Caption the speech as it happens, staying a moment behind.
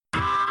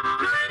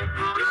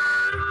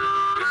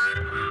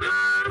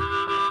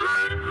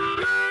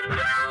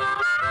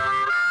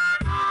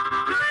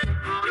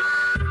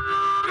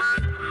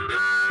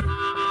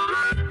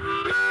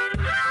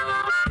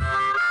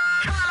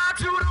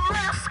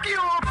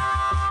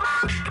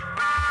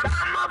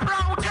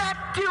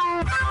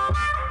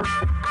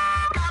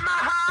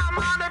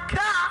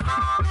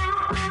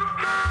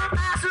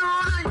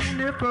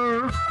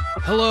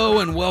Hello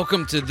and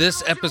welcome to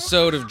this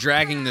episode of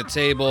Dragging the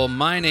Table.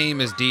 My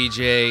name is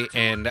DJ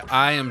and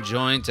I am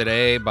joined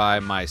today by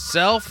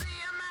myself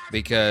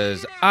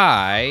because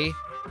I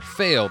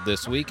failed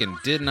this week and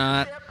did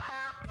not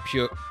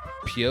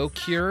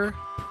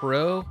procure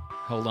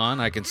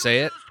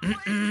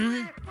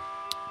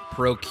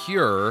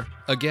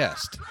a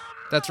guest.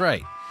 That's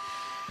right.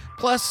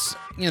 Plus,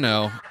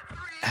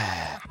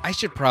 I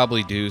should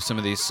probably do some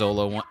of these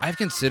solo ones. I've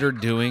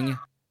considered doing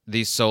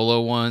these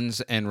solo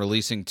ones and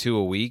releasing 2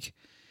 a week.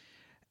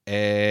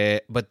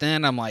 But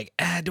then I'm like,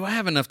 do I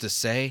have enough to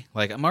say?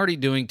 Like, I'm already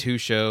doing 2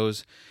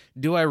 shows.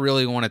 Do I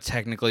really want to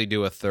technically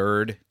do a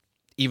third,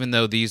 even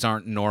though these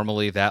aren't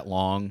normally that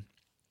long?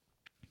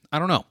 I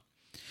don't know.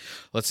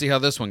 Let's see how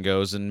this one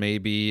goes, and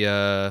maybe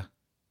I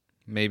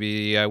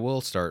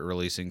will start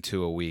releasing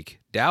 2 a week.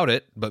 Doubt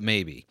it, but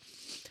maybe.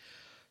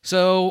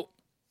 So,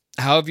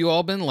 how have you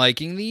all been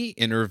liking the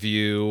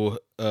interview,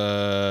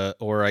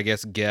 or I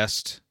guess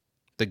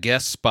the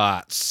guest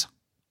spots?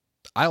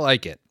 I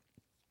like it.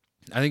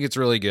 I think it's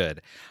really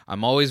good.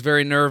 I'm always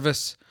very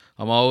nervous.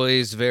 I'm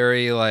always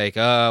very like,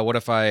 what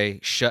if I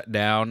shut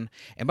down?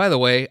 And by the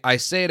way, I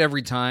say it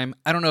every time.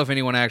 I don't know if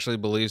anyone actually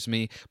believes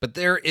me, but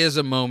there is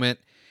a moment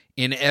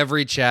in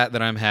every chat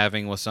that I'm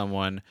having with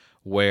someone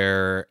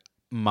where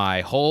my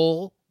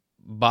whole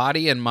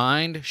body and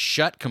mind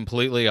shut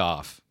completely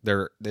off.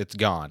 It's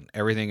gone.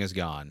 Everything is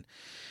gone.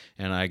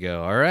 And I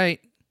go, all right,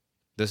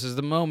 this is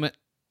the moment.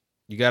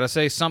 You got to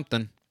say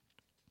something.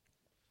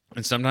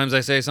 And sometimes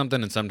I say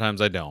something and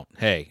sometimes I don't.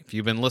 Hey, if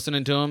you've been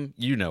listening to them,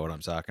 you know what I'm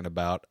talking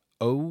about.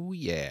 Oh,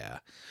 yeah.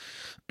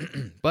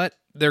 But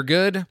they're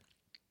good.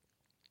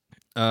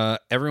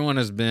 Everyone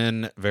has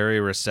been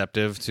very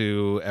receptive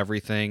to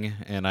everything,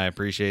 and I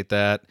appreciate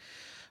that.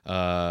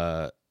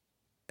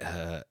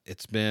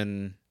 It's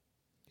been,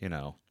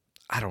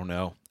 I don't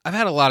know. I've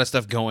had a lot of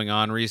stuff going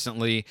on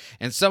recently,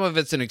 and some of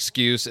it's an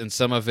excuse, and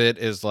some of it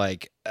is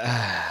like,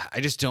 I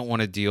just don't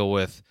want to deal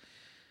with.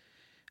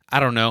 I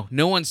don't know.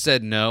 No one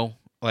said no.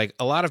 Like,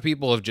 a lot of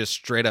people have just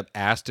straight up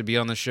asked to be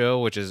on the show,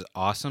 which is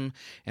awesome.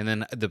 And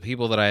then the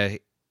people that I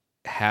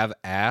have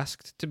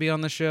asked to be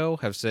on the show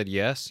have said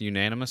yes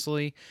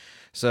unanimously.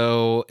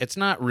 So it's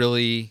not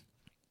really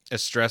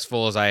as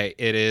stressful as it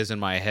is in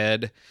my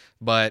head.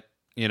 But,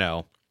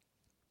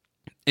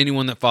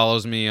 anyone that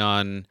follows me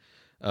on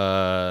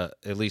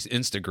at least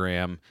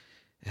Instagram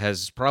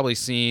has probably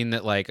seen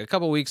that, like, a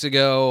couple weeks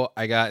ago,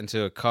 I got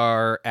into a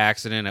car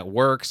accident at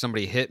work.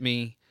 Somebody hit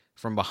me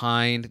from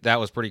behind. That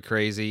was pretty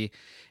crazy.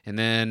 And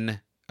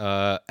then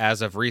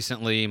as of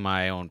recently,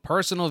 my own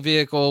personal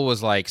vehicle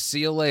was like,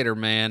 see you later,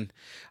 man.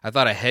 I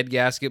thought a head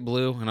gasket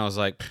blew, and I was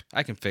like,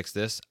 I can fix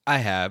this. I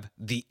have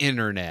the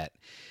internet.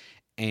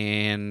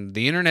 And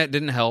the internet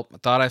didn't help. I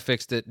thought I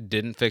fixed it.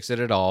 Didn't fix it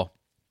at all.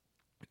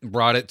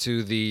 Brought it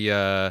to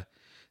the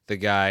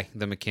guy,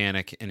 the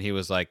mechanic, and he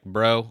was like,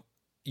 bro,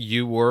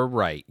 you were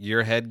right.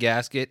 Your head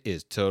gasket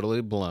is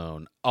totally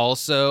blown.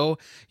 Also,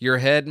 your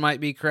head might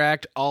be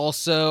cracked.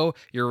 Also,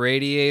 your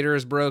radiator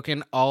is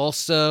broken.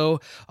 Also,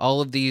 all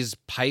of these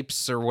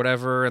pipes or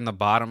whatever in the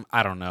bottom,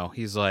 I don't know.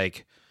 He's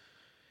like,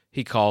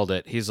 he called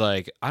it. He's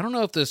like, I don't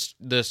know if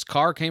this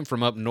car came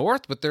from up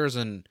north, but there's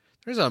a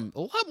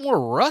lot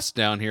more rust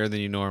down here than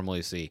you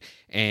normally see.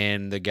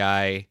 And the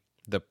guy,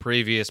 the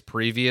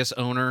previous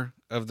owner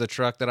of the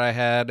truck that I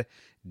had,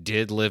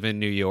 did live in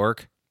New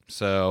York.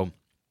 So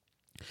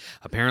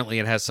apparently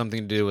it has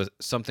something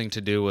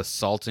to do with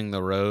salting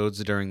the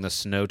roads during the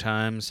snow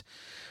times.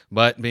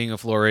 But being a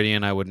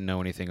Floridian, I wouldn't know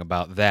anything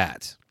about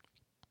that.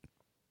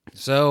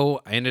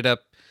 So I ended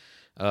up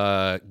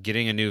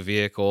getting a new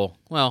vehicle.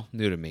 Well,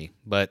 new to me,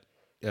 but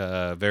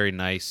very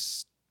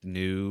nice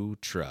new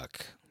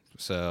truck.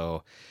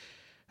 So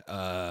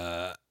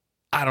I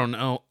don't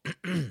know.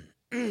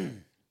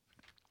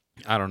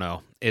 I don't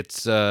know.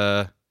 It's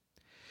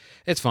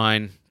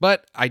fine.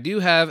 But I do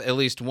have at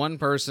least one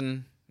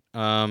person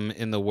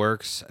in the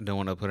works. I don't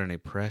want to put any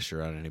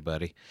pressure on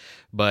anybody,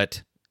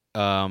 but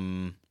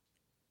yeah,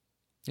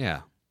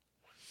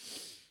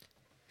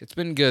 it's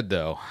been good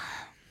though.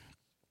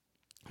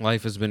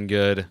 Life has been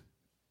good.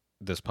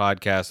 This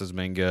podcast has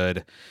been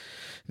good.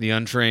 The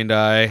Untrained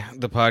Eye,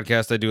 the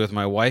podcast I do with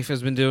my wife,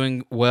 has been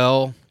doing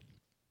well.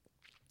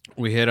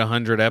 We hit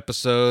 100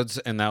 episodes,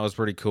 and that was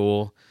pretty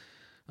cool.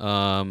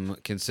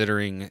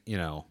 Considering,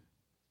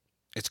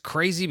 it's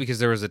crazy because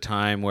there was a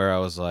time where I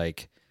was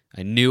like,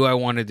 I knew I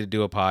wanted to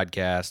do a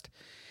podcast,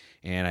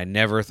 and I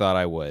never thought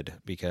I would,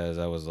 because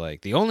I was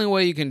like, the only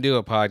way you can do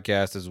a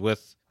podcast is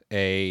with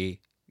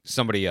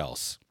somebody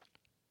else.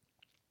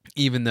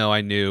 Even though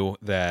I knew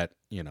that,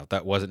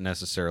 that wasn't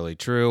necessarily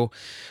true.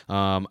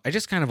 I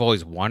just kind of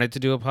always wanted to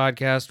do a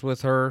podcast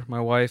with her, my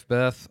wife,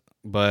 Beth,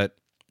 but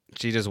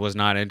she just was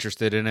not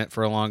interested in it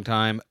for a long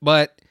time.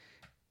 But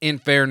in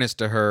fairness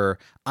to her,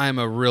 I'm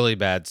a really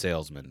bad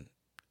salesman.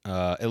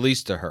 At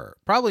least to her.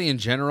 Probably in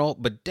general,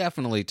 but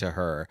definitely to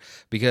her,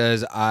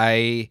 because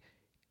I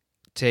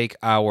take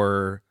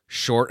our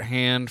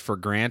shorthand for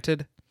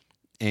granted,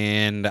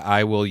 and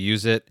I will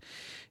use it.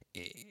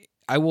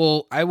 I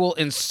will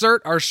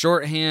insert our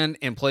shorthand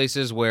in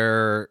places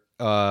where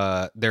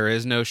there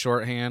is no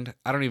shorthand.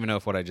 I don't even know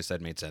if what I just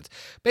said made sense.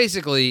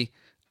 Basically,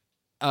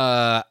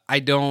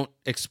 I don't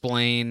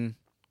explain.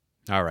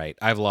 All right,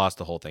 I've lost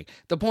the whole thing.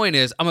 The point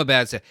is, I'm a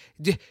bad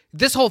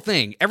this whole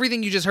thing,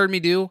 everything you just heard me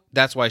do,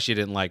 that's why she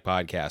didn't like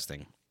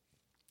podcasting.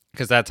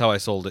 Because that's how I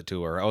sold it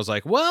to her. I was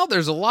like, well,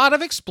 there's a lot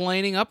of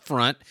explaining up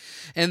front,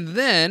 and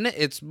then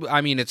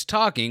it's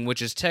talking,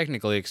 which is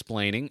technically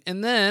explaining,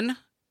 and then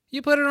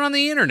you put it on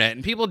the internet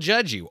and people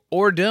judge you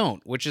or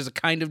don't, which is a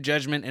kind of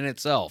judgment in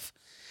itself.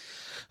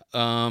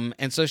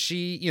 And so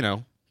she,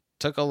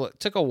 took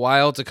a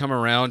while to come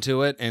around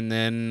to it, and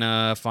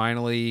then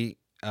finally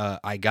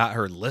I got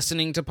her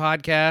listening to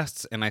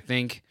podcasts, and I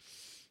think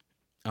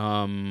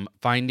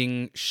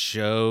finding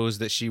shows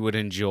that she would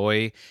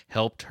enjoy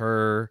helped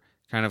her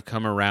kind of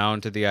come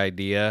around to the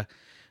idea,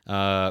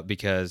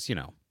 because,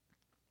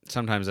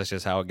 sometimes that's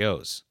just how it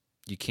goes.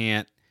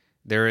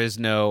 There is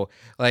no,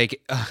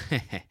 like,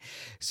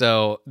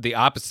 so the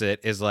opposite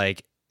is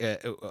like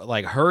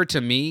her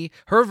to me,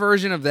 her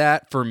version of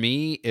that for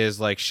me is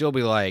like, she'll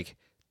be like,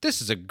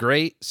 this is a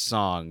great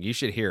song, you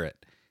should hear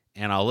it.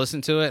 And I'll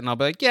listen to it and I'll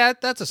be like, yeah,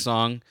 that's a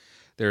song.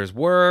 There's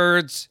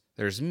words,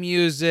 there's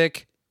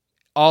music,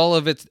 all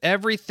of it,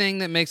 everything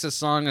that makes a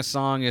song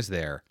is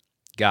there.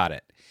 Got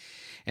it.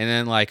 And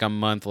then like a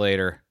month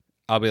later,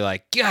 I'll be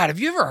like, God, have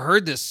you ever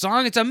heard this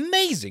song? It's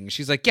amazing.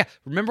 She's like, yeah,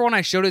 remember when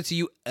I showed it to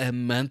you a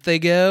month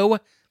ago? I'm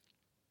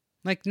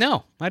like,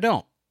 no, I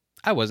don't.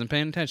 I wasn't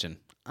paying attention.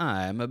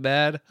 I'm a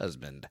bad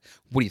husband.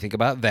 What do you think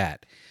about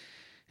that?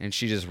 And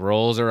she just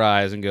rolls her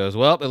eyes and goes,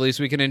 well, at least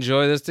we can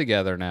enjoy this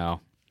together now.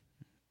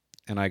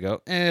 And I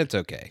go, it's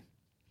okay.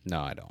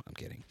 No, I don't. I'm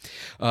kidding.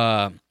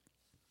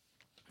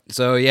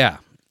 So yeah,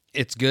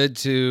 it's good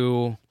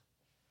to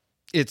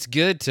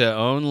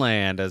own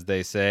land, as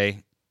they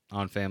say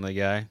on Family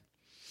Guy.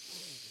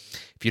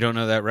 If you don't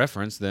know that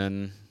reference,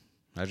 then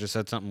I just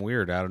said something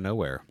weird out of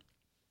nowhere.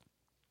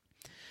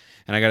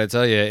 And I got to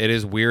tell you, it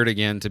is weird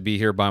again to be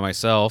here by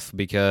myself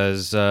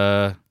because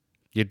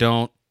you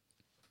don't,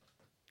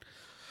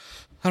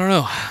 I don't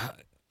know.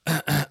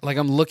 Like,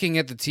 I'm looking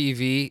at the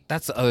TV.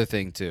 That's the other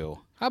thing, too.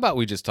 How about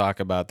we just talk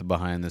about the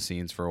behind the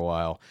scenes for a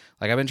while?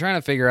 Like, I've been trying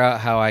to figure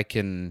out how I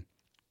can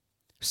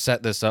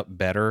set this up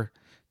better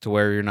to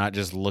where you're not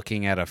just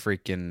looking at a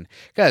freaking...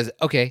 Guys,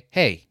 okay,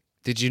 hey,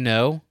 did you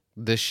know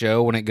this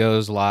show, when it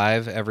goes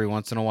live every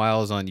once in a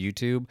while, is on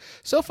YouTube?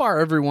 So far,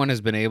 everyone has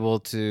been able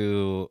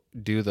to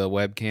do the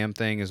webcam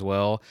thing as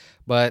well,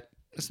 but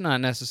it's not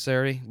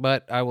necessary,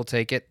 but I will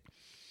take it.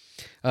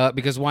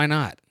 Because why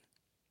not?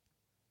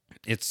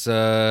 It's,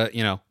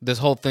 this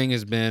whole thing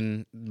has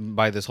been...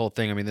 By this whole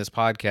thing, I mean, this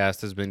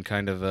podcast has been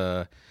kind of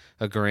a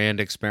grand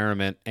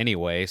experiment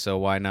anyway, so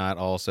why not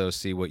also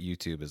see what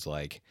YouTube is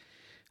like?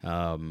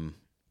 And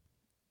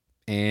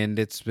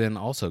it's been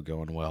also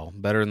going well,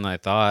 better than I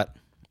thought.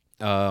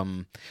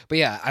 But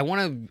yeah, I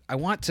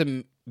want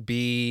to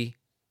be,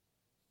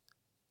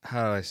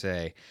 how do I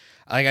say?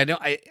 Like,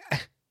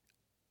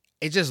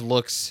 it just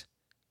looks,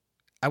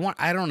 I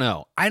don't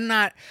know. I'm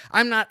not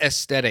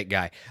aesthetic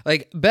guy.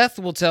 Like, Beth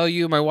will tell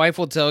you, my wife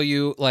will tell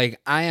you,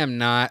 like, I am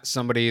not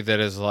somebody that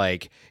is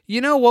like,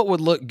 you know what would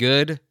look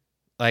good?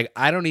 Like,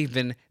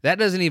 that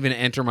doesn't even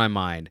enter my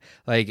mind.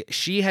 Like,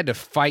 she had to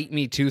fight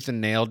me tooth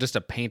and nail just to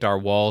paint our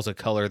walls a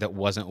color that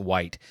wasn't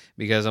white.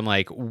 Because I'm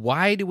like,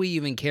 why do we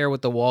even care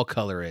what the wall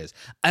color is?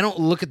 I don't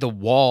look at the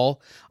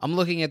wall. I'm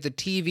looking at the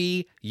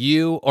TV,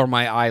 you, or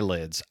my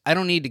eyelids. I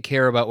don't need to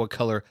care about what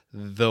color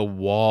the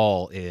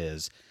wall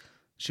is.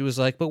 She was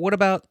like, but what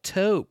about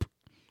taupe?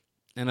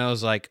 And I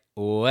was like,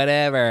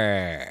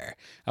 whatever.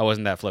 I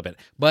wasn't that flippant.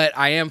 But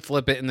I am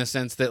flippant in the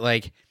sense that,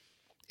 like,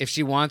 if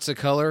she wants a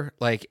color,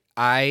 like,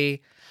 I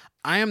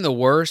am the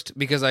worst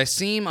because I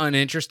seem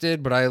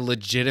uninterested, but I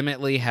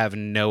legitimately have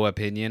no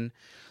opinion.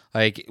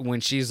 Like,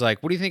 when she's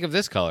like, what do you think of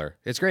this color?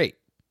 It's great.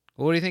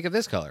 Well, what do you think of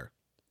this color?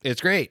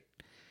 It's great.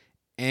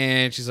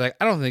 And she's like,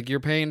 I don't think you're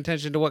paying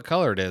attention to what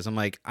color it is. I'm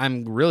like,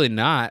 I'm really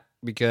not,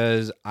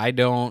 because it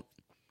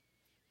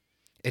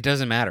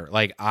doesn't matter.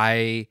 Like,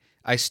 I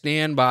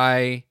stand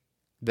by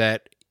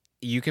that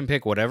you can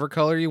pick whatever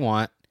color you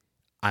want.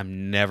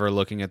 I'm never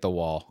looking at the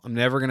wall. I'm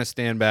never going to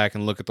stand back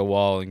and look at the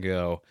wall and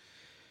go,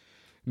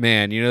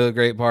 man, you know the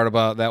great part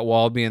about that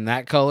wall being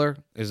that color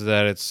is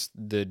that it's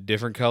the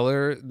different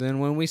color than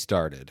when we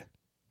started.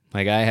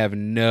 Like, I have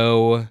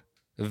no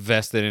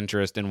vested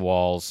interest in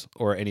walls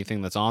or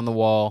anything that's on the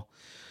wall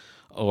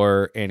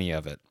or any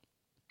of it.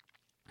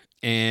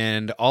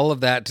 And all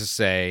of that to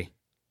say,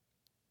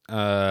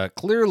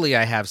 clearly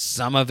I have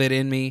some of it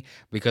in me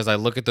because I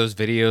look at those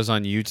videos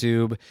on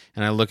YouTube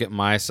and I look at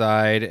my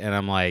side and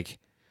I'm like,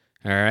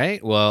 all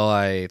right, well,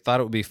 I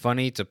thought it would be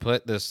funny to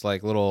put this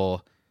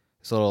little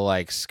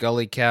like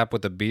Scully cap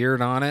with a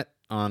beard on it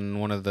on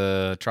one of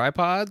the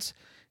tripods,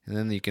 and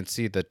then you can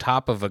see the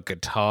top of a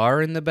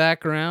guitar in the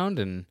background,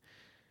 and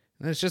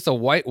it's just a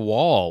white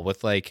wall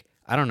with, like,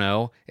 I don't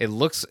know,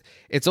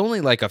 it's only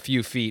like a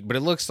few feet, but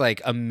it looks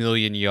like a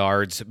million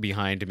yards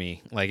behind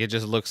me. Like, it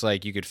just looks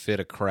like you could fit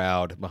a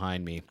crowd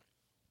behind me.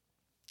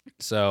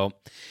 So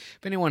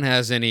if anyone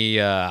has any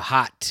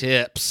hot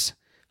tips,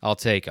 I'll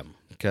take them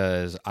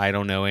because I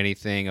don't know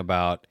anything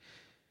about,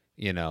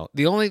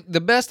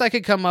 the best I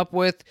could come up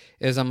with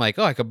is I'm like,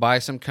 oh, I could buy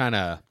some kind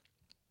of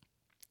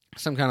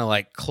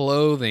like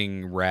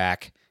clothing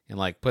rack and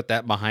like put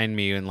that behind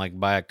me and like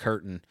buy a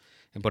curtain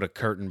and put a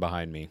curtain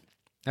behind me.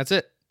 That's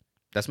it.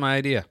 That's my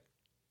idea.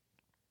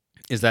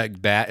 Is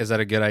that bad? Is that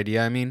a good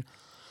idea? I mean,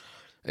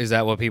 is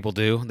that what people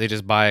do? They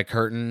just buy a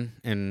curtain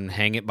and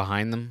hang it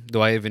behind them?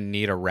 Do I even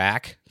need a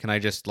rack? Can I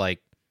just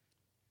like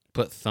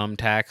put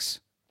thumbtacks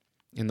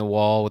in the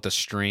wall with a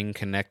string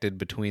connected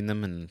between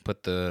them and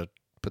put the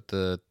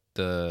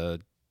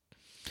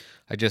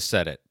I just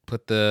said it.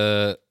 Put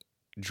the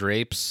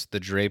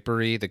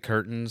drapery, the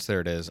curtains,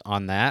 there it is,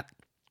 on that?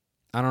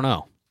 I don't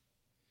know.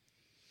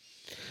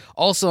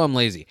 Also, I'm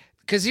lazy.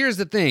 Because here's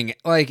the thing,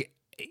 like,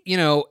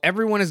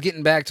 everyone is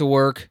getting back to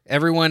work.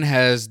 Everyone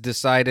has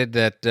decided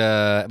that,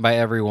 by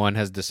everyone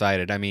has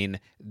decided, I mean,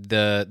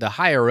 the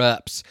higher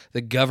ups,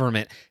 the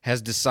government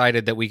has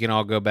decided that we can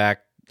all go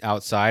back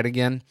outside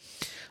again.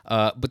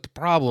 But the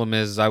problem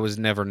is I was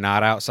never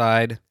not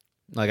outside.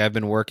 Like, I've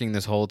been working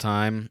this whole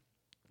time,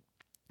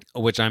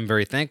 which I'm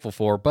very thankful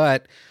for.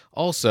 But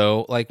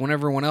also, like, when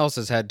everyone else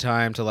has had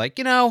time to, like,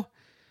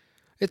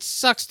 it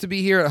sucks to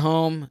be here at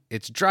home.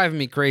 It's driving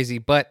me crazy,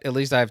 but at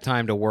least I have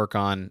time to work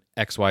on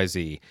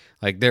XYZ.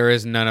 Like, there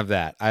is none of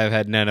that. I've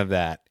had none of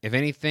that. If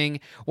anything,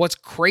 what's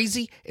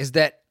crazy is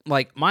that,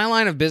 like, my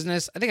line of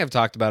business, I think I've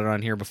talked about it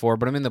on here before,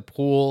 but I'm in the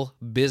pool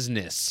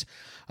business.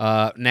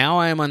 Now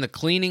I am on the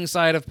cleaning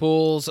side of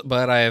pools,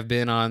 but I have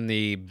been on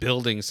the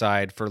building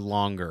side for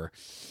longer.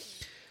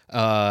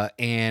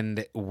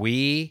 And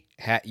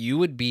you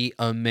would be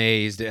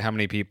amazed at how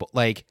many people,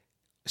 like,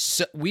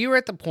 so we were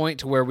at the point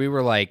to where we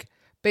were like,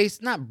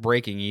 not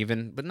breaking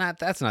even, but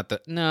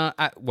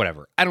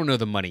whatever. I don't know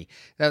the money.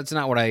 That's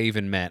not what I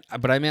even meant.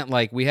 But I meant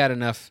like we had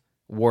enough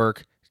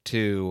work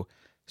to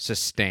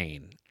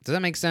sustain. Does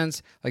that make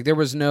sense? Like there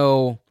was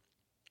no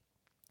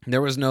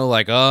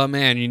like, oh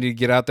man, you need to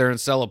get out there and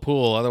sell a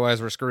pool,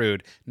 otherwise we're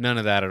screwed. None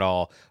of that at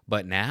all.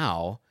 But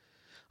now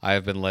I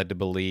have been led to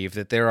believe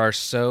that there are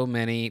so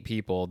many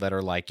people that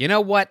are like, you know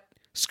what?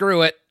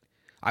 Screw it.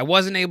 I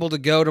wasn't able to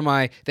go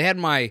to they had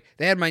my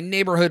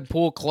neighborhood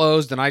pool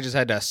closed and I just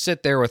had to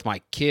sit there with my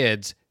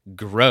kids.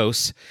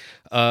 Gross.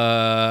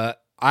 I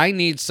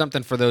need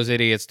something for those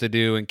idiots to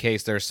do in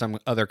case there's some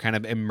other kind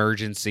of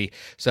emergency.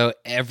 So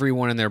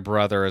everyone and their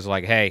brother is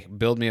like, hey,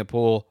 build me a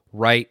pool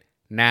right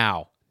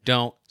now.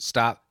 Don't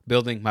stop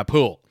building my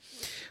pool.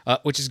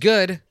 Which is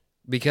good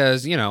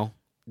because,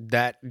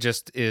 that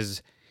just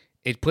is,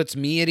 it puts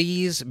me at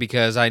ease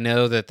because I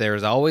know that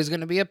there's always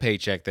going to be a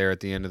paycheck there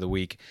at the end of the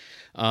week.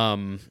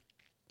 But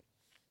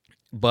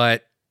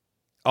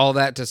all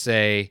that to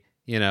say,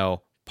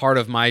 part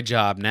of my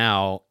job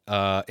now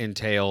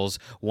entails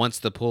once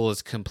the pool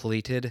is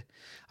completed,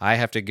 I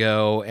have to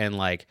go and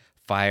like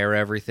fire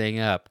everything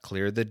up,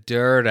 clear the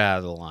dirt out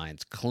of the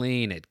lines,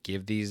 clean it,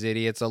 give these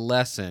idiots a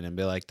lesson and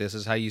be like, this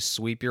is how you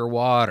sweep your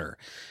water.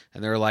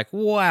 And they're like,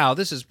 wow,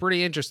 this is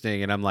pretty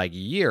interesting. And I'm like,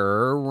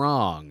 you're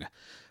wrong.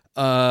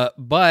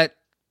 But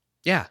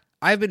yeah,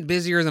 I've been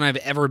busier than I've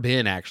ever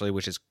been actually,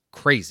 which is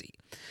crazy.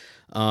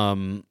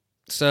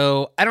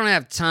 So I don't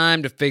have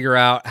time to figure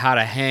out how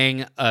to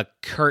hang a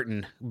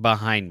curtain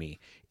behind me.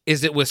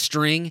 Is it with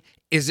string?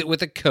 Is it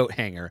with a coat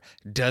hanger?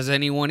 Does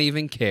anyone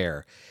even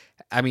care?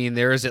 I mean,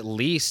 there is at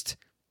least...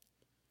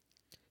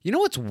 You know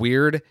what's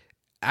weird?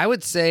 I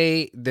would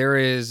say there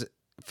is,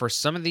 for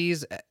some of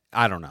these,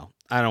 I don't know.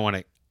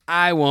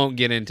 I won't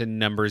get into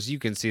numbers. You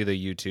can see the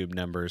YouTube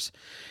numbers.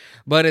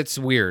 But it's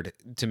weird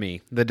to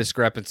me, the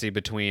discrepancy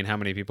between how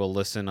many people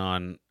listen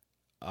on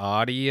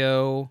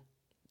audio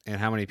and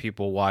how many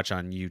people watch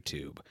on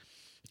YouTube.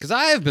 Because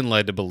I have been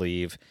led to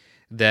believe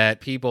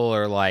that people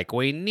are like,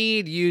 we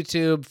need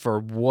YouTube for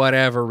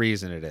whatever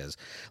reason it is.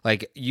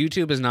 Like,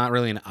 YouTube is not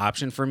really an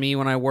option for me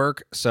when I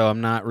work, so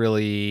I'm not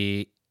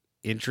really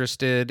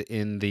interested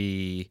in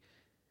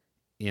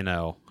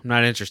I'm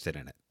not interested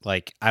in it.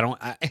 Like,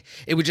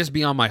 it would just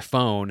be on my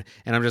phone,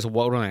 and I'm just,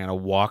 what am I going to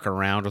walk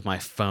around with my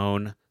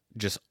phone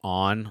just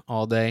on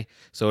all day?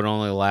 So it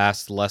only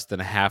lasts less than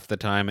half the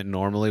time it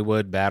normally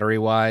would,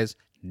 battery-wise.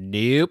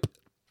 Nope.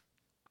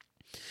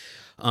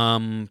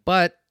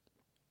 But,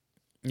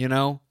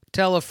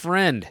 tell a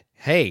friend,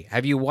 hey,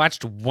 have you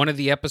watched one of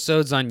the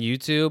episodes on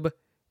YouTube?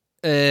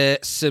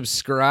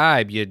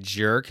 Subscribe, you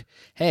jerk.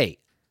 Hey,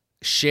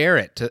 share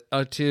it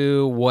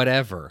to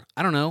whatever.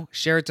 I don't know.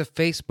 Share it to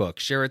Facebook.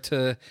 Share it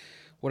to,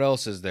 what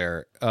else is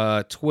there?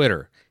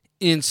 Twitter,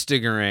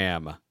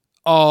 Instagram,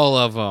 all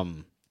of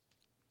them.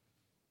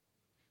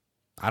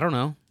 I don't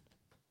know.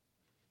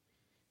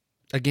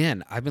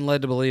 Again, I've been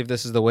led to believe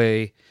this is the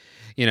way,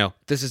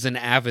 this is an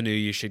avenue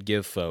you should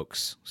give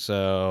folks.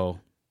 So,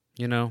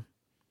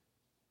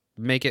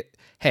 make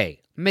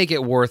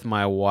it worth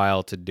my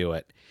while to do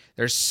it.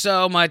 There's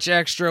so much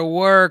extra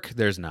work.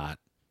 There's not.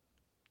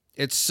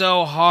 It's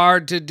so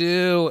hard to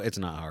do. It's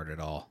not hard at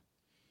all.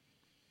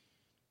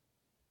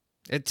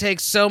 It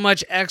takes so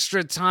much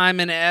extra time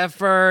and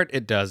effort.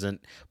 It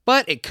doesn't,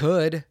 but it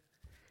could.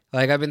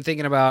 Like, I've been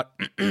thinking about,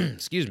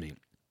 excuse me,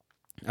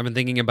 I've been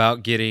thinking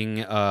about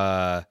getting,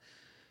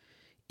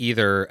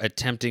 either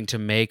attempting to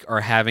make or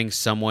having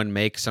someone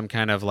make some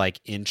kind of like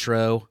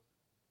intro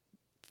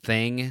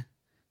thing.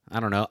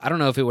 I don't know. I don't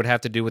know if it would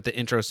have to do with the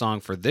intro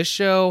song for this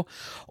show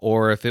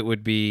or if it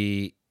would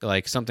be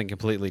like something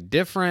completely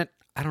different.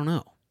 I don't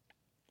know.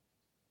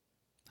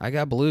 I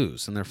got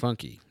blues and they're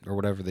funky or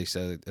whatever they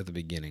said at the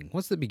beginning.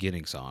 What's the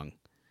beginning song?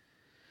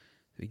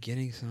 The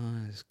beginning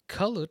song is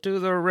Color to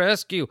the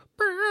Rescue.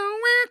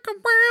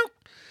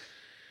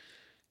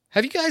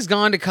 Have you guys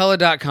gone to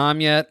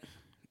color.com yet?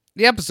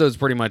 The episode's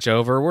pretty much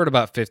over. We're at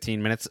about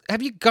 15 minutes.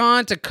 Have you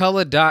gone to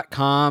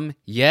color.com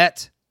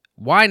yet?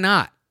 Why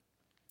not?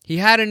 He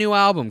had a new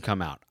album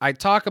come out. I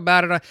talk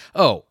about it.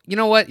 Oh, you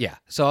know what? Yeah.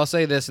 So I'll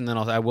say this and then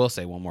I will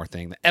say one more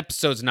thing. The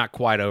episode's not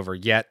quite over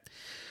yet.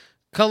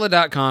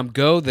 Color.com.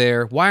 Go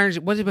there. Why aren't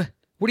you, what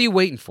are you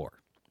waiting for?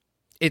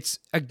 It's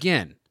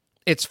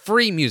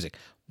free music.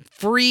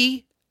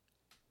 Free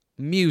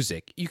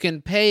music. You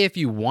can pay if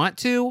you want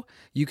to.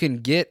 You can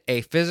get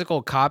a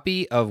physical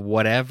copy of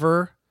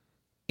whatever,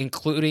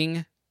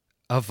 including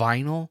a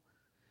vinyl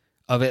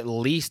of at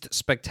least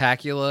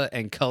Spectacular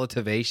and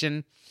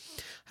Cultivation.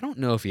 I don't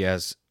know if he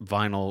has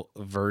vinyl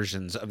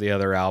versions of the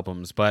other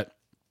albums, but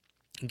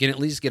you can at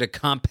least get a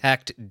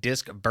compact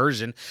disc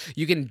version.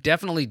 You can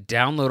definitely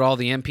download all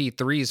the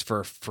MP3s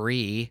for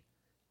free.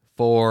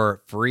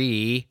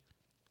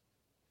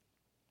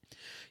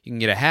 You can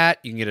get a hat,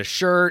 you can get a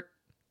shirt.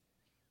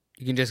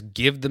 You can just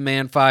give the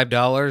man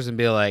 $5 and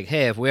be like,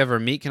 hey, if we ever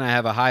meet, can I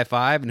have a high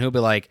five? And he'll be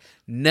like,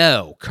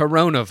 no,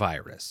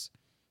 coronavirus.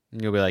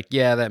 And you'll be like,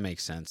 yeah, that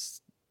makes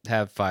sense.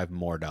 Have $5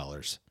 more.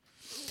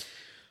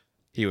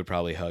 He would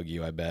probably hug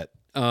you, I bet.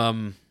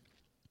 And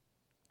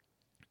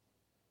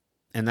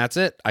that's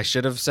it. I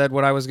should have said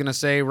what I was going to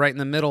say right in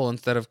the middle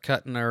instead of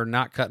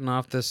not cutting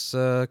off this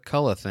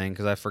color thing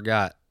because I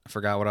forgot. I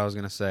forgot what I was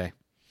going to say.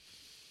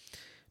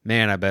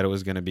 Man, I bet it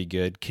was going to be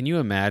good. Can you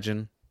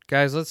imagine?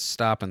 Guys, let's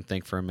stop and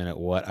think for a minute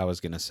what I was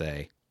going to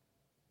say.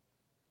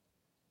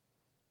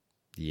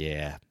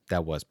 Yeah,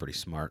 that was pretty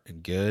smart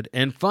and good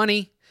and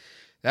funny.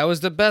 That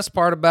was the best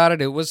part about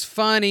it. It was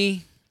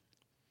funny.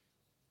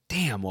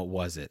 Damn, what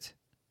was it?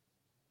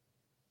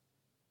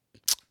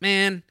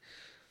 Man.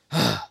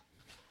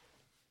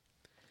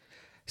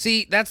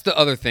 See, that's the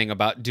other thing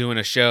about doing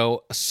a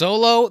show.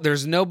 Solo,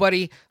 there's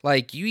nobody,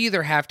 like, you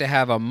either have to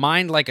have a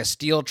mind like a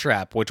steel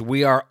trap, which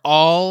we are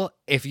all,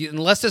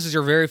 unless this is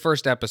your very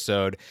first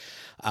episode,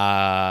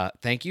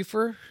 thank you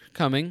for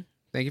coming.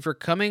 Thank you for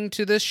coming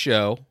to this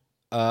show.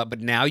 But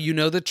now you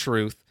know the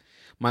truth.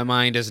 My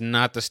mind is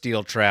not the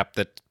steel trap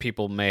that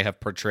people may have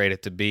portrayed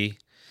it to be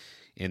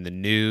in the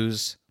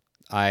news.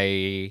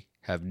 I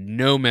have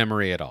no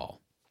memory at all.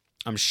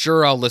 I'm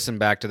sure I'll listen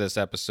back to this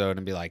episode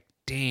and be like,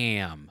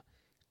 damn.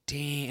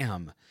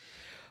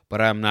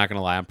 But I'm not going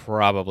to lie. I'm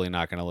probably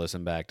not going to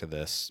listen back to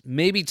this.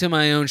 Maybe to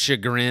my own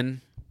chagrin.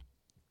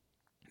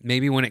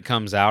 Maybe when it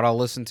comes out, I'll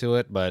listen to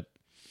it. But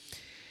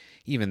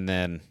even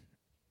then,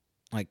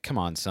 like, come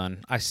on,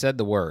 son. I said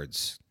the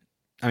words.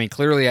 I mean,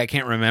 clearly I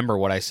can't remember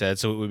what I said,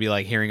 so it would be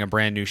like hearing a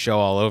brand new show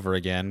all over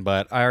again.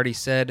 But I already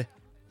said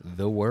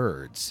the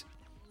words.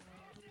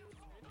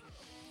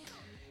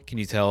 Can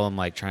you tell I'm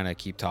like trying to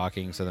keep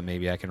talking so that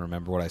maybe I can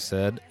remember what I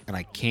said? And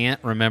I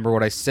can't remember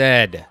what I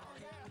said.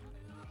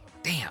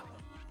 Damn.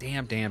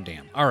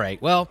 All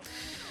right, well,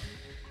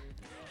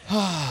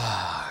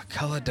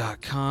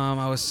 color.com,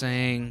 I was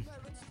saying.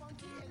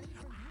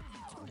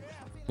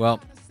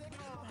 Well,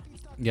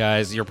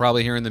 guys, you're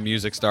probably hearing the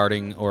music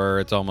starting, or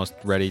it's almost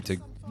ready to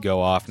go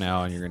off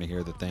now, and you're going to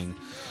hear the thing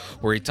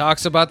where he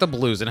talks about the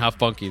blues and how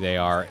funky they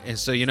are. And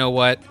so you know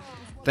what?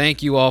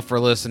 Thank you all for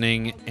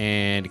listening,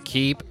 and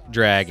keep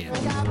dragging.